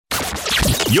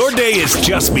Your day has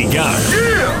just begun.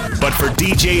 Yeah! But for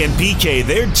DJ and PK,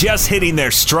 they're just hitting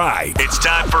their stride. It's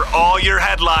time for all your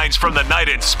headlines from the night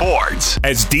in sports.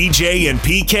 As DJ and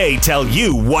PK tell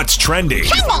you what's trending.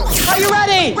 Are you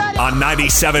ready? On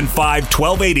 97.5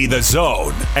 1280 The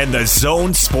Zone and The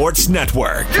Zone Sports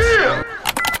Network. Yeah!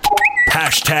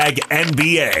 Hashtag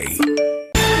NBA.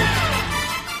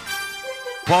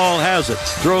 Paul has it,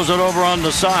 throws it over on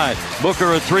the side.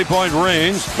 Booker at three-point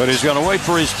range, but he's going to wait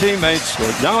for his teammates.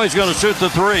 Now he's going to shoot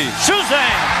the three. Shazam!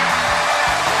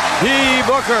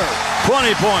 Booker,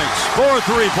 20 points, 4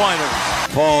 three-pointers.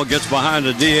 Paul gets behind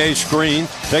a DA screen,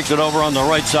 takes it over on the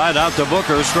right side, out to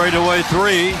Booker, straightaway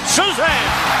three. Shazam!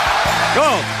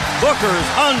 Go! Booker's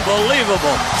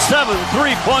unbelievable, 7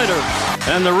 three-pointers.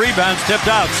 And the rebound's tipped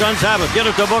out. Suns have it. Get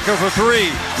it to Booker for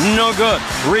three. No good.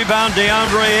 Rebound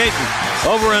DeAndre Ayton.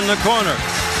 Over in the corner.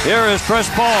 Here is Chris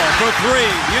Paul for three.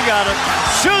 You got it.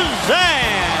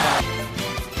 Shazam!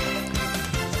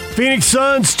 Phoenix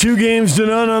Suns,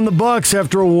 2-0 on the Bucks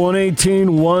after a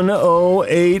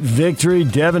 118-108 victory.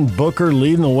 Devin Booker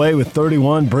leading the way with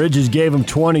 31. Bridges gave him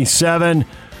 27.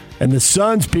 And the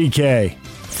Suns, PK,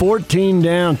 14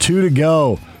 down, 2 to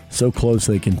go. So close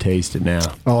they can taste it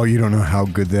now. Oh, you don't know how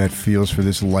good that feels for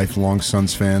this lifelong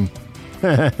Suns fan.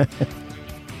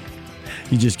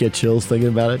 You just get chills thinking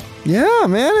about it? Yeah,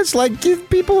 man. It's like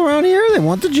people around here, they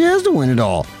want the Jazz to win it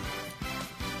all.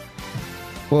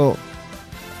 Well,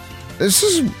 this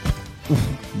is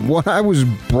what I was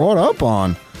brought up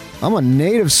on. I'm a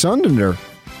native Sundander.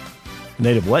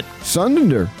 Native what?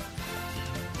 Sundander.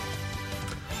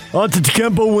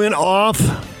 Antetokounmpo went off.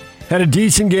 Had a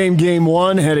decent game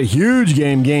 1. Had a huge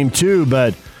game 2,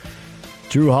 but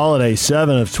Drew Holiday,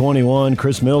 7 of 21.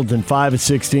 Chris Middleton, 5 of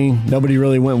 16. Nobody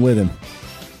really went with him.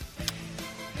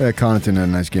 Connaughton had a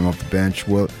nice game off the bench.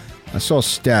 Well, I saw a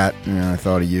stat, and I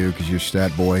thought of you because you're a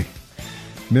stat boy.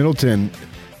 Middleton,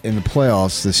 in the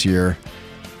playoffs this year,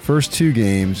 first 2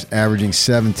 games, averaging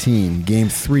 17. Game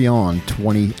 3 on,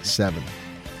 27.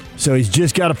 So he's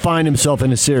just got to find himself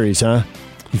in a series, huh?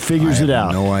 He figures it out.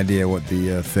 I have no idea what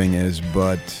the thing is,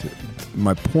 but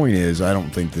my point is I don't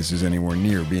think this is anywhere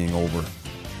near being over.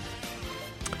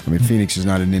 I mean, Phoenix is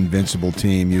not an invincible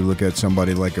team. You look at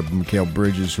somebody like a Mikal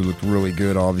Bridges, who looked really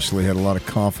good, obviously had a lot of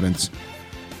confidence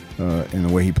in the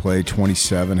way he played.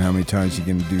 27, how many times he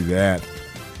can do that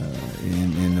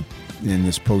in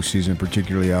this postseason,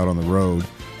 particularly out on the road?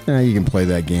 You can play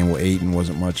that game. Well, Ayton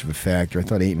wasn't much of a factor. I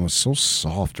thought Ayton was so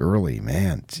soft early,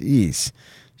 man. Jeez.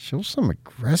 Show some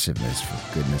aggressiveness, for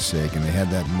goodness sake. And they had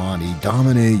that Monty,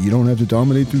 dominate. You don't have to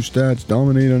dominate through stats.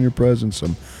 Dominate on your presence.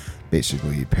 I'm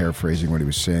basically paraphrasing what he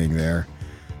was saying there.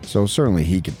 So certainly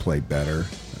he could play better.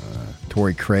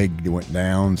 Torrey Craig went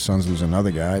down. Suns lose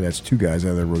another guy. That's 2 guys out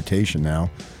of their rotation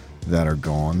now that are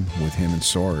gone with him and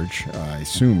Sarge. I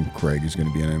assume Craig is going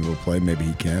to be unable to play. Maybe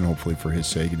he can. Hopefully for his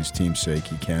sake and his team's sake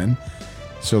he can.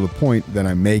 So the point that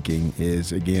I'm making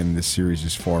is, again, this series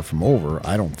is far from over.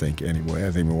 I don't think, anyway.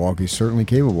 I think Milwaukee's certainly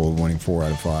capable of winning 4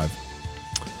 out of 5.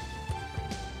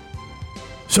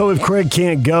 So if Craig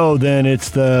can't go, then it's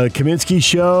the Kaminsky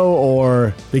show,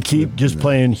 or they keep just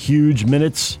playing huge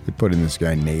minutes? They put in this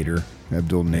guy Nader,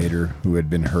 Abdul Nader, who had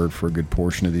been hurt for a good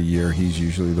portion of the year. He's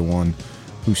usually the one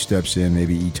who steps in,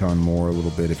 maybe Eton Moore a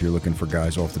little bit if you're looking for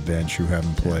guys off the bench who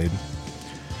haven't played.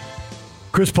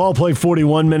 Chris Paul played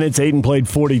 41 minutes, Ayton played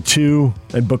 42,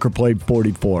 and Booker played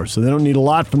 44. So they don't need a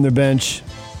lot from their bench.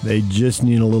 They just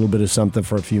need a little bit of something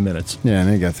for a few minutes. Yeah, and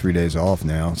they got 3 days off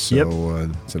now, so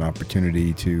it's an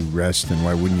opportunity to rest, and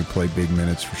why wouldn't you play big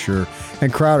minutes for sure?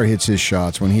 And Crowder hits his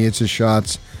shots. When he hits his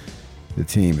shots, the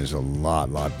team is a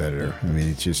lot better. I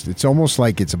mean, it's almost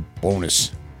like it's a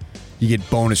bonus. You get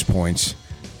bonus points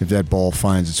if that ball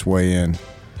finds its way in.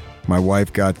 My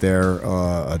wife got there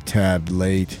a tad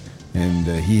late, and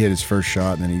he hit his first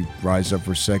shot, and then he rises up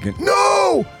for a second.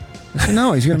 No! I said,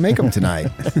 no, he's going to make them tonight.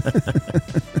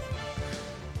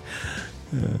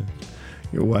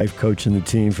 Your wife coaching the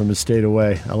team from a state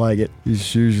away. I like it.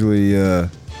 He's usually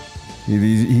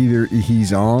either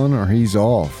he's on or he's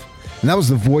off. And that was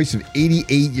the voice of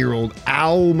 88-year-old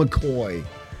Al McCoy.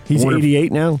 He's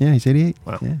 88 now? Yeah, he's 88.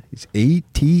 Wow. Yeah, he's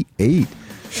 88.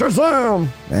 Shazam!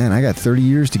 Man, I got 30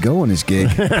 years to go on this gig.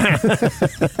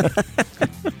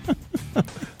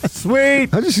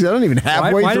 Sweet. I don't even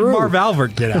halfway why through. Why did Marv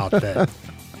Albert get out then?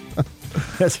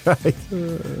 That's right.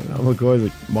 Al McCoy's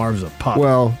like, Marv's a pup.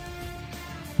 Well,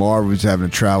 Marv was having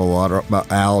to travel a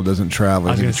lot. Al doesn't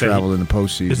travel. He traveled in the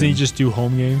postseason. Doesn't he just do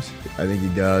home games? I think he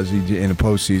does. In the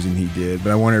postseason, he did.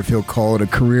 But I wonder if he'll call it a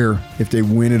career if they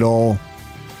win it all.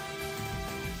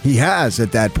 He has,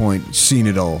 at that point, seen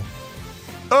it all.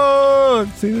 Oh,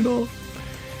 I've seen it all.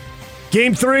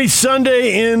 Game 3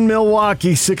 Sunday in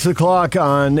Milwaukee, 6 o'clock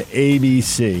on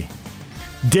ABC.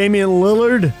 Damian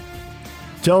Lillard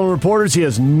telling reporters he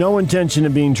has no intention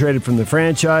of being traded from the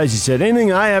franchise. He said,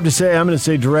 anything I have to say, I'm going to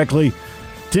say directly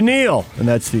to Neil. And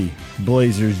that's the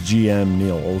Blazers GM,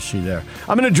 Neil Olshey there.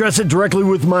 I'm going to address it directly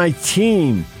with my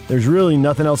team. There's really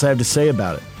nothing else I have to say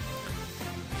about it.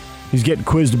 He's getting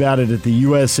quizzed about it at the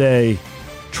USA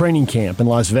training camp in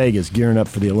Las Vegas, gearing up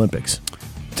for the Olympics.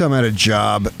 Talking about a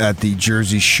job at the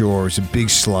Jersey Shore. It's a big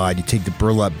slide. You take the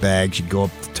burlap bags, you go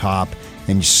up the top,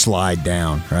 and you slide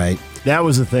down, right? That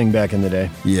was a thing back in the day.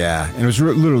 Yeah, and it was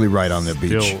literally right on the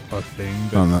beach. Still a thing.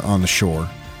 On the shore.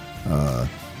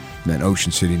 In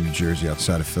Ocean City, New Jersey,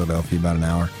 outside of Philadelphia, about an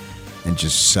hour, and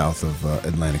just south of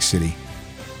Atlantic City,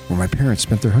 where my parents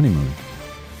spent their honeymoon.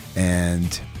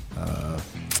 And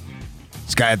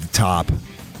this guy at the top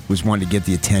was wanting to get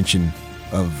the attention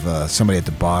of somebody at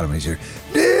the bottom. He's here,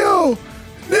 Neil!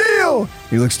 Neil!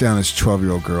 He looks down at this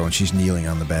 12-year-old girl, and she's kneeling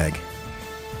on the bag.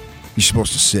 You're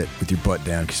supposed to sit with your butt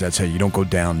down because that's how you don't go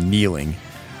down kneeling.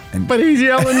 But he's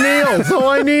yelling Neil, so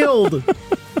I kneeled.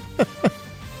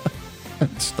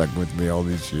 It's stuck with me all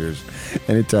these years.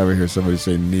 Anytime I hear somebody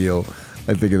say Neil,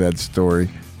 I think of that story.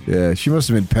 Yeah, she must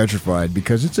have been petrified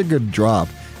because it's a good drop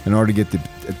in order to get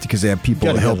because they have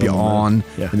people to help you on,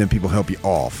 and then people help you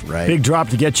off, right? Big drop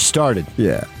to get you started.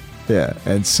 Yeah.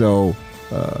 And so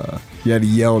you had to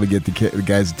yell to get the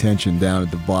guy's attention down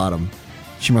at the bottom.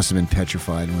 She must have been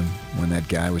petrified when that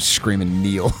guy was screaming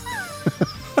Neil.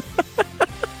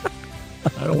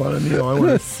 I don't want to kneel. I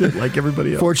want to sit like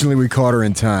everybody else. Fortunately, we caught her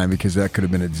in time because that could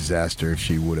have been a disaster if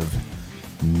she would have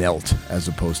knelt as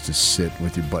opposed to sit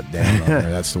with your butt down on there.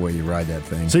 That's the way you ride that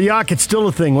thing. So yacht, it's still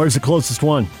a thing. Where's the closest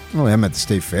one? Oh, I'm at the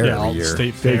State Fair Yeah, every all the year.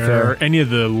 State Fair, any of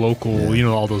the local,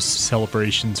 all those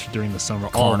celebrations during the summer,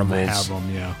 all of them Carnivals. have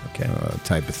them, yeah. Okay.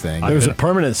 Type of thing. There was a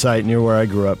permanent site near where I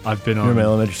grew up. I've been near on my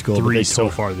elementary school. but 3 they so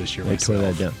tore- far this year They tore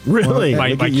myself. that down. Really? My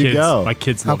Look at you kids, go. my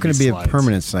kids How love can it these be slides. a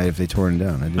permanent site if they tore it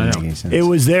down? That didn't make any sense. It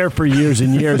was there for years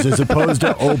and years as opposed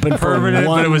to open for permanent,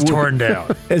 one but it was week- torn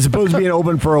down. As opposed to being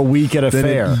open for a week at a Then it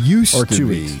fair. used or to 2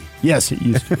 be. weeks. Yes, it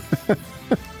used to be.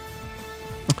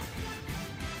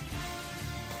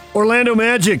 Orlando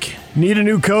Magic need a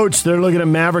new coach. They're looking at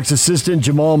Mavericks assistant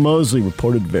Jamal Mosley,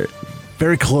 reported very,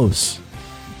 very close.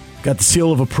 Got the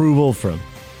seal of approval from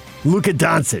Luka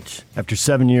Doncic after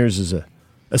 7 years as a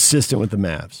assistant with the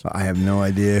Mavs. I have no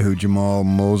idea who Jamal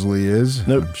Mosley is.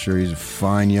 Nope. I'm sure he's a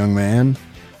fine young man.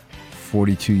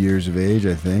 42 years of age,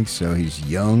 I think, so he's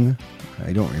young.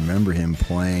 I don't remember him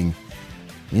playing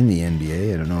in the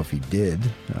NBA. I don't know if he did.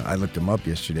 I looked him up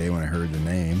yesterday when I heard the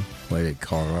name. Played at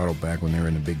Colorado back when they were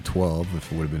in the Big 12.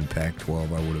 If it would have been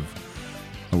Pac-12,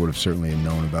 I would have certainly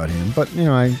known about him. But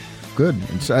good.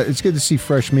 It's good to see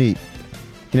fresh meat.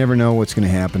 You never know what's going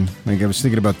to happen. Like I was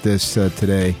thinking about this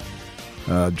today,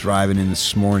 driving in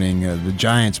this morning. The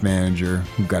Giants manager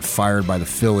who got fired by the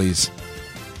Phillies.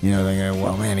 They go,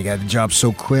 well, man, he got the job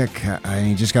so quick. And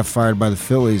he just got fired by the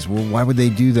Phillies. Well, why would they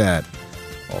do that?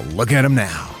 Well, look at them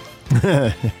now.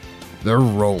 They're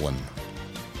rolling.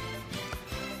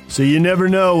 So you never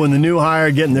know when the new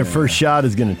hire getting their first shot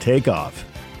is going to take off.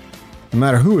 No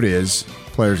matter who it is,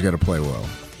 players got to play well.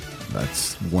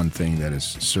 That's one thing that is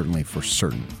certainly for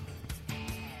certain.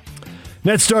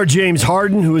 Nets star James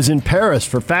Harden, who was in Paris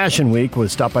for Fashion Week,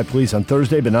 was stopped by police on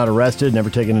Thursday but not arrested, never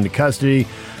taken into custody.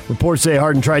 Reports say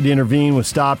Harden tried to intervene, was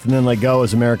stopped, and then let go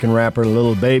as American rapper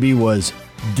Lil Baby was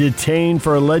detained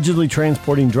for allegedly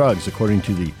transporting drugs, according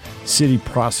to the city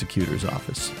prosecutor's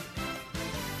office.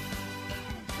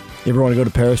 You ever want to go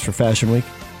to Paris for Fashion Week?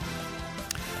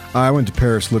 I went to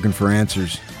Paris looking for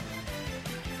answers.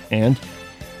 And?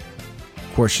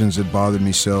 Questions that bothered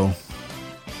me so.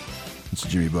 It's a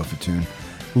Jimmy Buffett tune.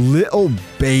 Little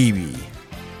Baby.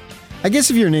 I guess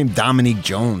if you're named Dominique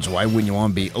Jones, why wouldn't you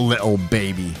want to be Little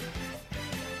Baby?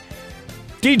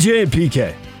 DJ and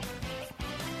PK.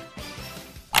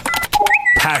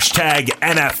 Hashtag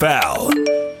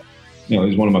NFL.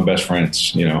 He's one of my best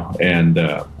friends, and I'm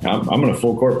going to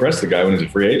full court press the guy when he's a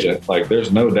free agent. Like,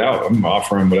 there's no doubt I'm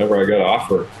offering whatever I got to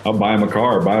offer. I'll buy him a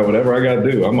car, buy whatever I got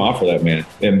to do. I'm going to offer that man.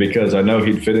 And because I know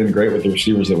he'd fit in great with the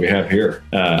receivers that we have here.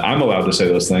 I'm allowed to say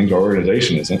those things. Our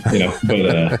organization isn't, but,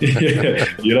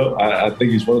 I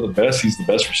think he's one of the best. He's the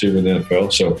best receiver in the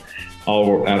NFL. So,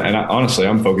 honestly,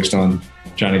 I'm focused on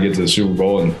trying to get to the Super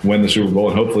Bowl and win the Super Bowl,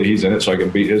 and hopefully he's in it so I can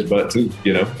beat his butt too,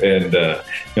 and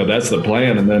that's the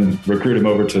plan, and then recruit him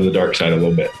over to the dark side a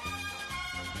little bit.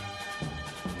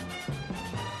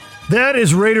 That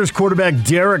is Raiders quarterback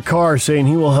Derek Carr saying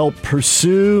he will help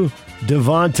pursue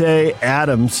Devontae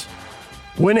Adams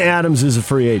when Adams is a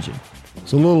free agent.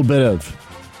 It's a little bit of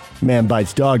Man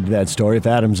bites dog to that story. If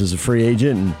Adams is a free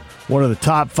agent and one of the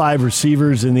top 5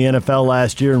 receivers in the NFL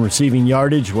last year in receiving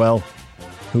yardage, well,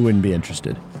 who wouldn't be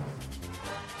interested?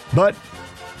 But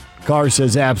Carr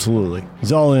says absolutely.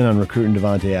 He's all in on recruiting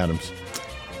Devontae Adams.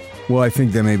 Well, I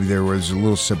think that maybe there was a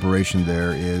little separation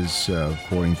there is,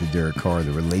 according to Derek Carr,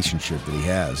 the relationship that he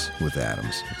has with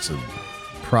Adams. It's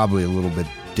probably a little bit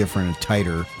different and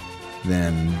tighter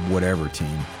than whatever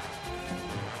team,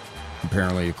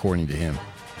 apparently, according to him.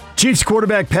 Chiefs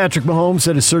quarterback Patrick Mahomes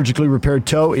said his surgically repaired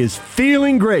toe is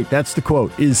feeling great. That's the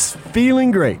quote, is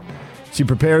feeling great as he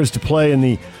prepares to play in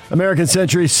the American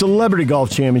Century Celebrity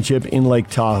Golf Championship in Lake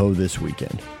Tahoe this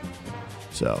weekend.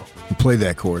 So, He played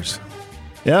that course.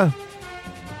 yeah,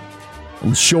 on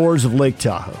the shores of Lake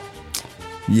Tahoe.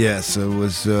 Yes, I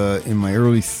was in my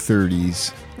early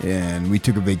 30s, and we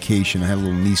took a vacation. I had a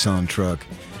little Nissan truck,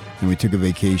 and we took a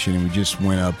vacation, and we just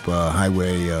went up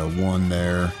Highway 1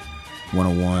 there,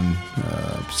 101,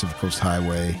 Pacific Coast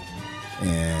Highway,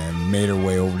 and made our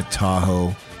way over to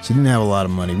Tahoe. So we didn't have a lot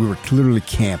of money. We were literally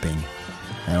camping.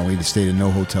 And we stayed in no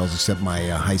hotels except my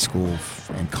high school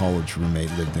and college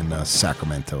roommate lived in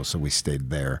Sacramento, so we stayed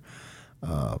there.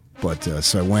 So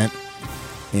I went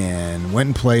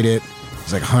and played it. It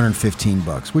was like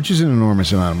 $115, which is an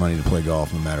enormous amount of money to play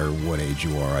golf no matter what age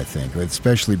you are, I think. But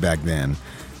especially back then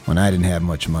when I didn't have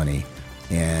much money.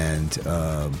 And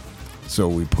so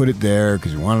we put it there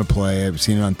because we wanted to play it. We've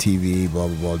seen it on TV, blah,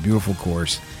 blah, blah. Beautiful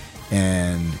course.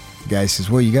 And the guy says,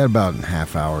 well, you got about a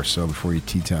half hour or so before your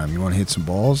tee time. You want to hit some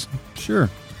balls? Sure.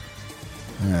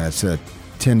 It's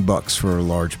 $10 for a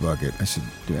large bucket. I said,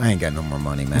 dude, I ain't got no more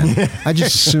money, man. I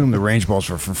just assumed the range balls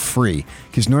were for free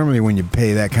because normally when you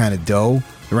pay that kind of dough,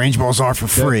 the range balls are for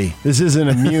free. This isn't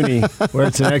a muni where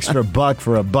it's an extra $1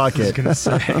 for a bucket. I was going to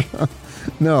say.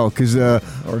 No, because a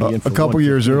couple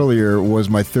years earlier was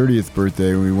my 30th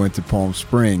birthday when we went to Palm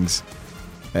Springs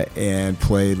and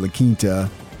played La Quinta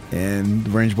and the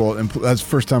range ball. And that's the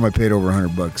first time I paid over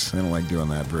 $100. I don't like doing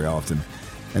that very often.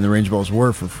 And the range balls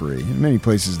were for free. In many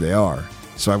places they are.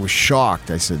 So I was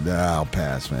shocked. I said, I'll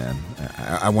pass, man.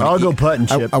 I'll go putt and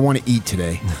chip. I want to eat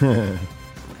today.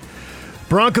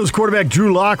 Broncos quarterback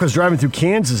Drew Lock was driving through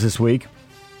Kansas this week.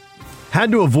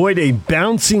 Had to avoid a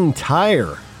bouncing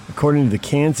tire, according to the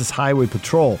Kansas Highway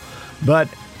Patrol. But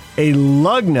a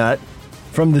lug nut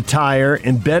from the tire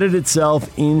embedded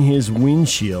itself in his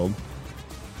windshield,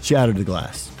 shattered the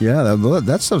glass. Yeah,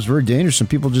 that stuff's very dangerous. Some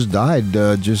people just died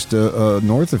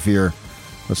north of here.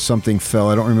 Something fell.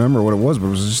 I don't remember what it was, but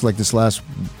it was just like this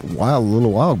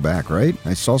little while back, right?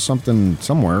 I saw something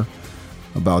somewhere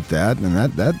about that, and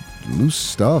that loose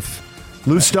stuff.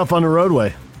 Loose stuff on the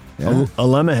roadway. Yeah.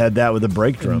 Alema had that with a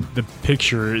brake drum. The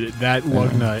picture, that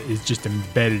lug nut is just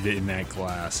embedded in that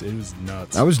glass. It was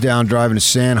nuts. I was down driving to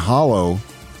Sand Hollow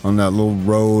on that little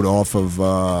road off of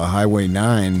Highway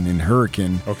 9 in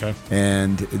Hurricane. Okay.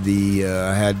 And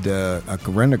I had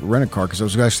rent a car because I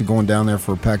was actually going down there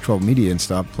for Pac-12 media and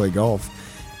stop play golf.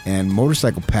 And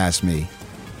motorcycle passed me,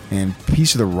 and a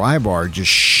piece of the rye bar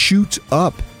just shoots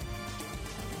up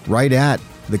right at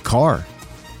the car.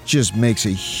 Just makes a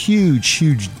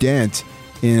huge dent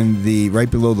in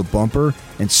right below the bumper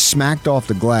and smacked off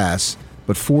the glass.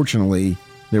 But fortunately,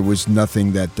 there was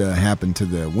nothing that happened to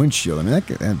the windshield. I mean,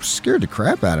 that scared the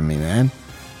crap out of me, man.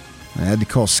 I had to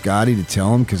call Scotty to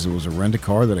tell him because it was a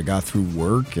rent-a-car that I got through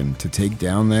work and to take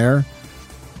down there.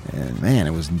 And, man,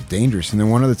 it was dangerous. And then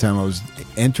one other time I was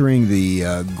entering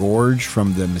the gorge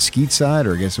from the Mesquite side,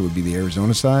 or I guess it would be the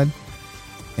Arizona side,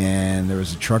 and there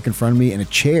was a truck in front of me and a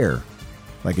chair,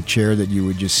 like a chair that you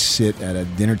would just sit at a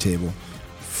dinner table,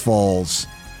 falls.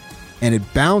 And it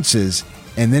bounces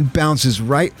and then bounces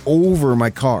right over my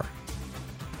car.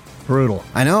 Brutal.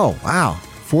 I know. Wow.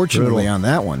 Fortunately Brutal. on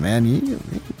that one, man,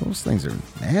 those things are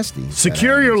nasty.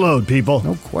 Secure your load, people.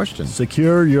 No question.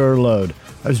 Secure your load.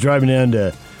 I was driving down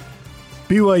to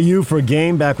BYU for a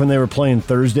game back when they were playing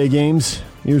Thursday games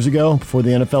years ago, before the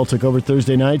NFL took over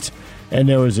Thursday nights, and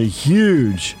there was a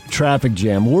huge traffic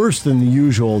jam, worse than the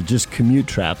usual just commute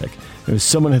traffic. There was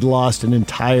someone had lost an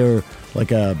entire,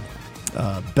 like a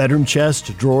bedroom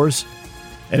chest, drawers,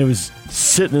 and it was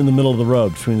sitting in the middle of the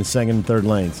road between the second and third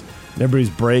lanes. And everybody's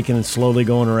braking and slowly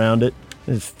going around it.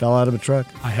 It just fell out of a truck.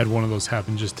 I had one of those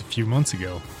happen just a few months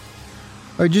ago.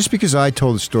 Just because I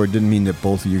told the story didn't mean that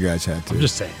both of you guys had to. I'm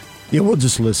just saying. Yeah, we'll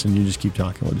just listen. You just keep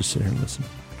talking. We'll just sit here and listen.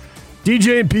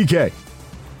 DJ and PK.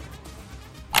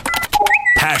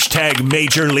 Hashtag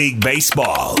Major League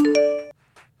Baseball.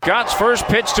 Gott's first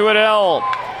pitch to Adele.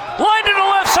 Line to the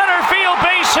left center field,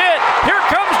 base hit. Here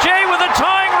comes Jay with a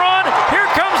tying run. Here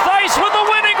comes Dice with the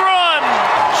winning run.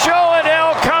 Joe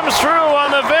Adele comes through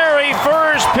on the very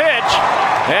first pitch.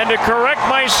 And to correct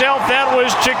myself, that was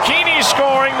Cicchini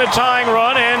scoring the tying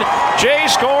run and Jay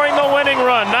scoring the winning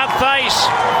run, not Theis.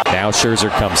 Now Scherzer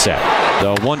comes set.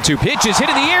 The 1-2 pitch is hit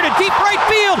in the air to deep right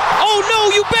field. Oh no,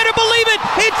 you better believe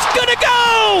it. It's gonna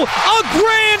go! A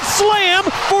grand slam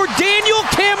for Daniel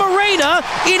Camarena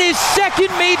in his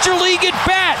second major league at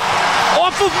bat.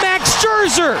 Off of Max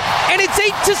Scherzer. And it's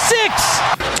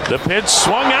 8-6. The pitch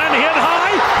swung on, hit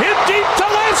high, hit deep to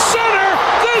left center.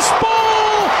 This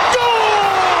ball, gone!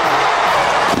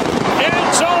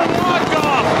 It's a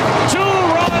walk-off,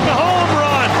 two-run home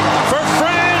run for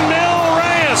Franmil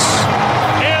Reyes.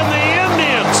 And the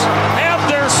Indians have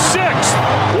their sixth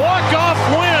walk-off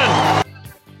win.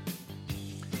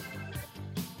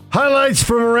 Highlights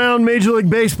from around Major League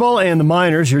Baseball and the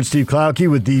minors. Here's Steve Klauke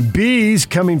with the Bees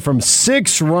coming from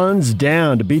 6 runs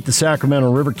down to beat the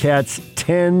Sacramento River Cats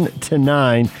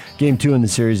 10-9. Game 2 in the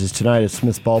series is tonight at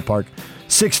Smith's Ballpark.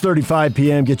 6:35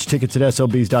 p.m. Get your tickets at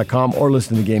SLBs.com or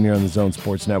listen to the game here on the Zone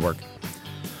Sports Network.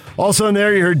 Also in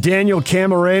there, you heard Daniel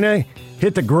Camarena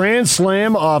hit the grand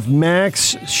slam off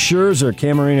Max Scherzer.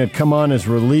 Camarena had come on as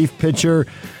relief pitcher,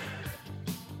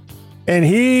 and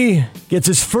he gets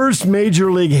his first major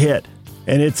league hit,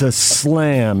 and it's a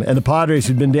slam. And the Padres,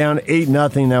 who'd been down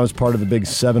 8-0, that was part of the big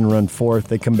 7-run fourth.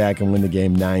 They come back and win the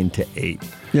game 9-8.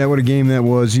 Yeah, what a game that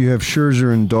was. You have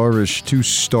Scherzer and Darvish, 2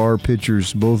 star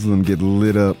pitchers. Both of them get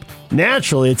lit up.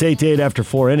 Naturally, it's 8-8 after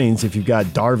 4 innings if you've got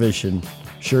Darvish and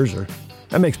Scherzer.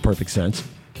 That makes perfect sense.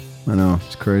 I know,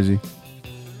 it's crazy.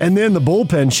 And then the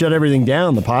bullpen shut everything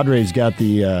down. The Padres got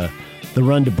the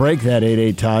run to break that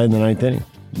 8-8 tie in the 9th inning.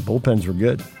 The bullpens were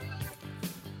good.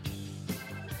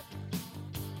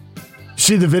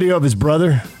 See the video of his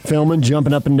brother filming,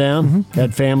 jumping up and down? Mm-hmm.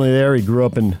 Had family there. He grew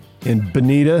up in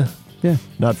Bonita. Yeah.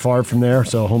 Not far from there,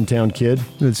 so a hometown kid.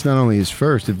 It's not only his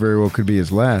first, it very well could be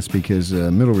his last because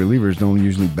middle relievers don't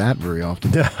usually bat very often.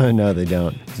 No, they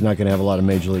don't. He's not going to have a lot of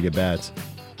major league at-bats.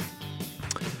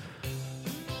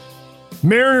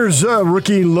 Mariners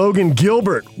rookie Logan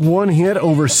Gilbert, 1 hit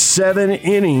over 7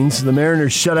 innings. The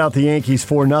Mariners shut out the Yankees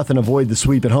 4-0, avoid the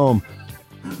sweep at home.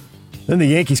 Then the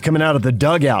Yankees coming out of the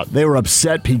dugout. They were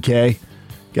upset, PK.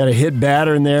 Got a hit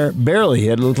batter in there. Barely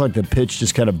hit. It looked like the pitch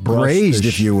just kind of grazed,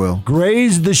 if you will.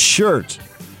 Grazed the shirt.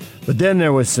 But then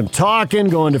there was some talking,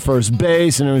 going to first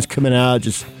base, and everyone's coming out,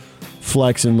 just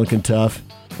flexing, looking tough.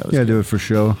 Yeah, do it for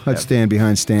show. I'd stand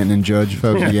behind Stanton and Judge if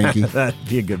I was a Yankee. That'd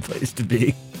be a good place to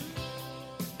be.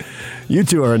 You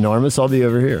two are enormous. I'll be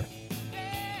over here.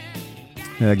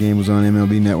 That game was on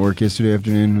MLB Network yesterday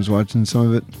afternoon. I was watching some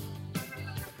of it.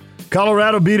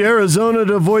 Colorado beat Arizona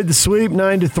to avoid the sweep,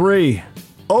 9-3.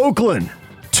 Oakland,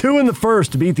 2 in the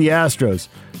first to beat the Astros.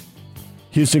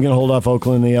 Houston going to hold off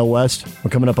Oakland in the AL West. We're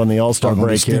coming up on the All-Star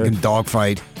break here.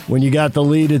 Dogfight. When you got the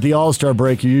lead at the All-Star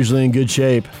break, you're usually in good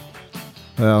shape.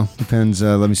 Well, depends.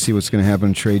 Let me see what's going to happen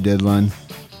on trade deadline.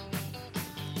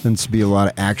 Tends to be a lot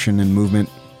of action and movement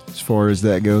as far as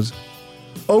that goes.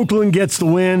 Oakland gets the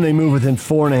win. They move within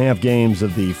 4.5 games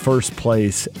of the first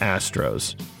place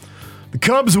Astros. The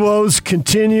Cubs' woes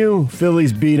continue.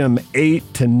 Phillies beat them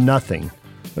 8-0.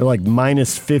 They're like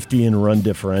minus 50 in run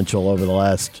differential over the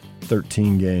last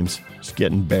 13 games. Just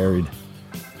getting buried.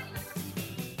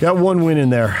 Got 1 win in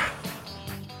there.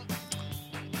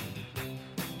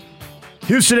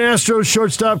 Houston Astros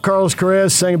shortstop Carlos Correa,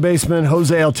 second baseman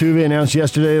Jose Altuve announced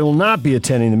yesterday they will not be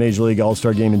attending the Major League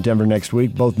All-Star Game in Denver next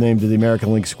week, both named to the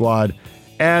American League squad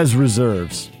as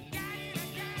reserves.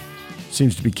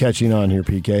 Seems to be catching on here,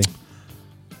 PK.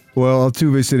 Well,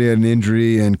 Altuve said he had an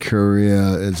injury, and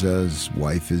Correa, his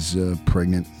wife, is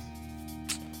pregnant.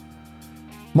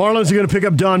 Marlins are going to pick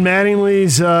up Don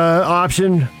Mattingly's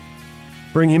option,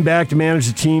 bring him back to manage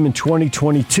the team in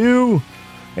 2022.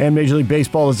 And Major League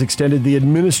Baseball has extended the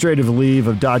administrative leave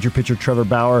of Dodger pitcher Trevor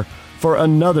Bauer for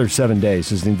another 7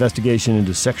 days as the investigation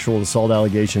into sexual assault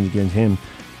allegations against him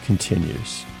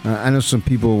continues. I know some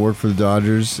people who work for the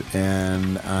Dodgers,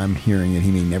 and I'm hearing that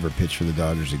he may never pitch for the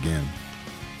Dodgers again.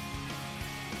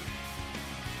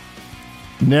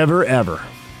 Never, ever.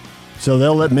 So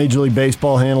they'll let Major League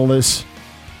Baseball handle this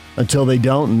until they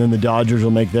don't, and then the Dodgers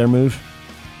will make their move.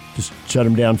 Just shut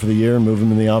him down for the year and move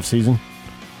him in the offseason.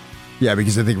 Yeah,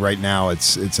 because I think right now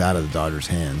it's out of the Dodgers'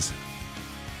 hands.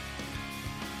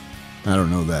 I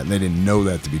don't know that. They didn't know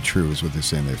that to be true is what they're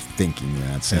saying. They're thinking. They're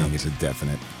not saying it's a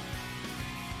definite.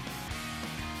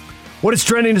 What is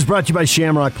Trending is brought to you by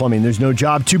Shamrock Plumbing. There's no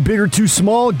job too big or too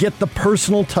small. Get the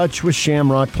personal touch with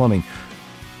Shamrock Plumbing.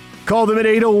 Call them at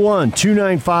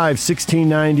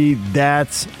 801-295-1690.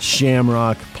 That's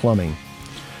Shamrock Plumbing.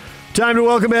 Time to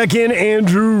welcome back in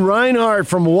Andrew Reinhardt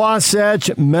from Wasatch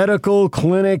Medical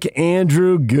Clinic.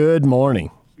 Andrew, good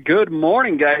morning. Good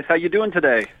morning, guys. How you doing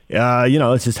today?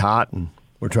 It's just hot, and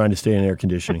we're trying to stay in air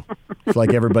conditioning. It's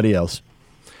like everybody else.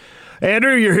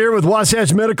 Andrew, you're here with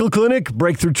Wasatch Medical Clinic,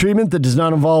 breakthrough treatment that does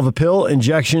not involve a pill,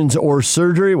 injections, or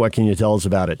surgery. What can you tell us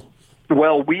about it?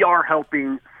 Well, we are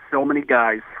helping so many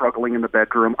guys struggling in the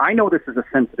bedroom. I know this is a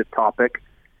sensitive topic,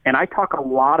 and I talk a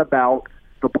lot about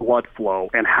the blood flow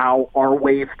and how our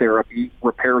wave therapy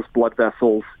repairs blood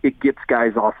vessels. It gets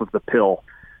guys off of the pill.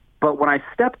 But when I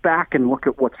step back and look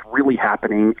at what's really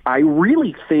happening, I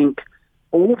really think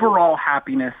overall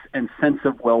happiness and sense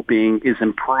of well-being is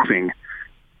improving.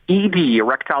 ED,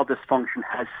 erectile dysfunction,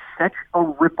 has such a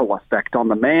ripple effect on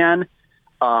the man,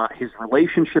 his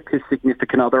relationship, his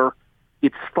significant other.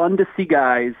 It's fun to see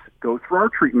guys go through our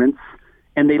treatments,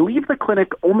 and they leave the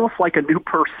clinic almost like a new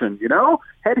person,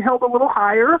 head held a little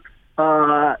higher.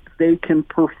 They can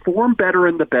perform better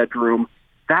in the bedroom.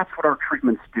 That's what our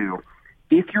treatments do.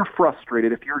 If you're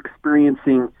frustrated, if you're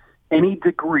experiencing any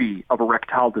degree of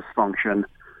erectile dysfunction,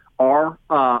 our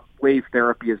wave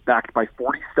therapy is backed by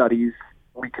 40 studies.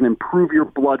 We can improve your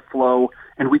blood flow,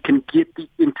 and we can get the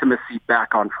intimacy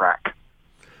back on track.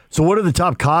 So what are the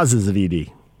top causes of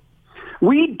ED?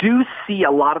 We do see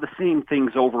a lot of the same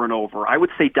things over and over. I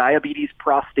would say diabetes,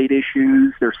 prostate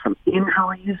issues. There's some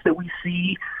injuries that we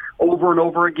see over and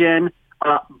over again,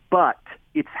 but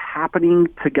it's happening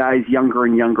to guys younger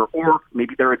and younger, or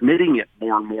maybe they're admitting it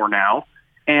more and more now,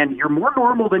 and you're more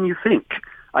normal than you think.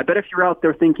 I bet if you're out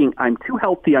there thinking, I'm too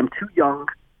healthy, I'm too young,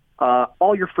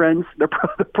 all your friends, they're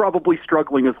probably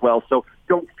struggling as well, so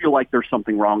don't feel like there's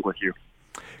something wrong with you.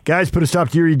 Guys, put a stop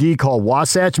to your ED. Call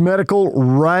Wasatch Medical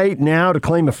right now to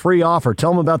claim a free offer.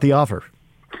 Tell them about the offer.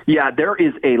 Yeah, there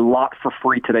is a lot for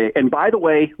free today. And by the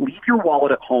way, leave your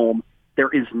wallet at home. There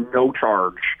is no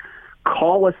charge.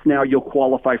 Call us now. You'll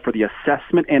qualify for the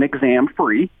assessment and exam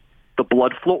free, the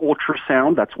blood flow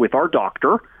ultrasound, that's with our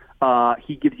doctor.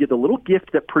 He gives you the little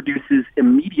gift that produces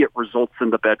immediate results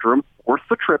in the bedroom. Worth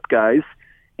the trip, guys.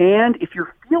 And if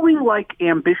you're feeling like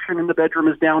ambition in the bedroom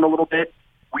is down a little bit,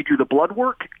 we do the blood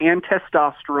work and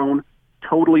testosterone,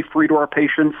 totally free to our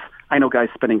patients. I know guys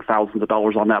spending thousands of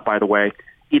dollars on that, by the way.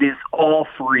 It is all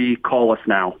free. Call us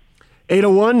now.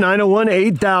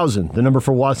 801-901-8000. The number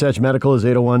for Wasatch Medical is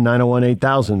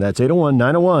 801-901-8000. That's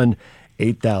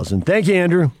 801-901-8000. Thank you,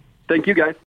 Andrew. Thank you, guys.